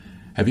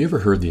Have you ever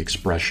heard the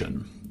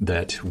expression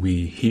that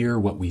we hear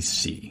what we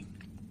see?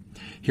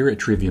 Here at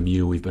Trivium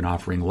U, we've been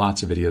offering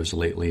lots of videos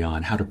lately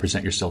on how to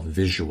present yourself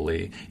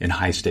visually in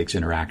high-stakes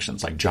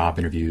interactions like job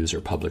interviews or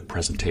public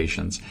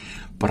presentations.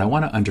 But I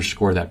want to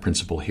underscore that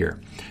principle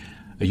here.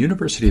 A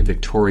University of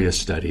Victoria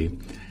study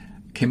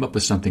came up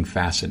with something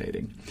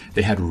fascinating.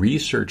 They had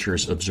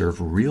researchers observe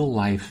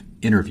real-life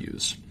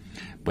interviews.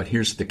 But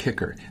here's the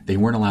kicker. They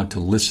weren't allowed to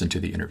listen to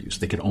the interviews.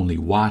 They could only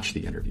watch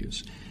the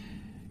interviews.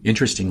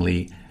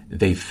 Interestingly,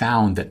 they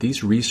found that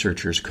these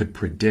researchers could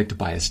predict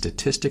by a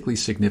statistically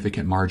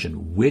significant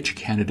margin which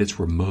candidates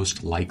were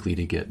most likely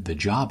to get the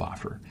job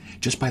offer,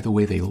 just by the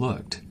way they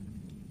looked.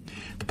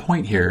 The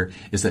point here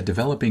is that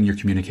developing your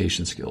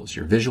communication skills,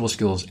 your visual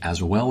skills,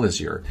 as well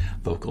as your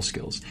vocal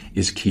skills,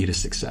 is key to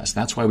success.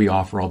 That's why we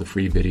offer all the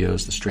free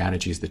videos, the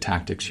strategies, the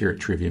tactics here at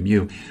Trivium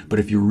U. But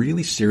if you're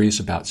really serious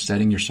about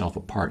setting yourself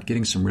apart,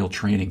 getting some real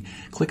training,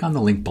 click on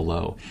the link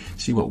below.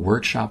 See what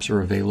workshops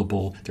are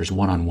available. There's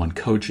one-on-one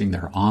coaching.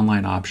 There are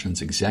online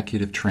options,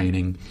 executive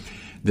training.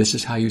 This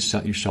is how you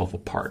set yourself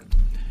apart.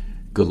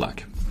 Good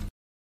luck.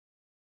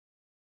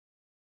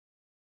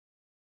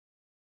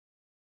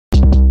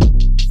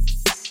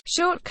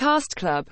 Shortcast Club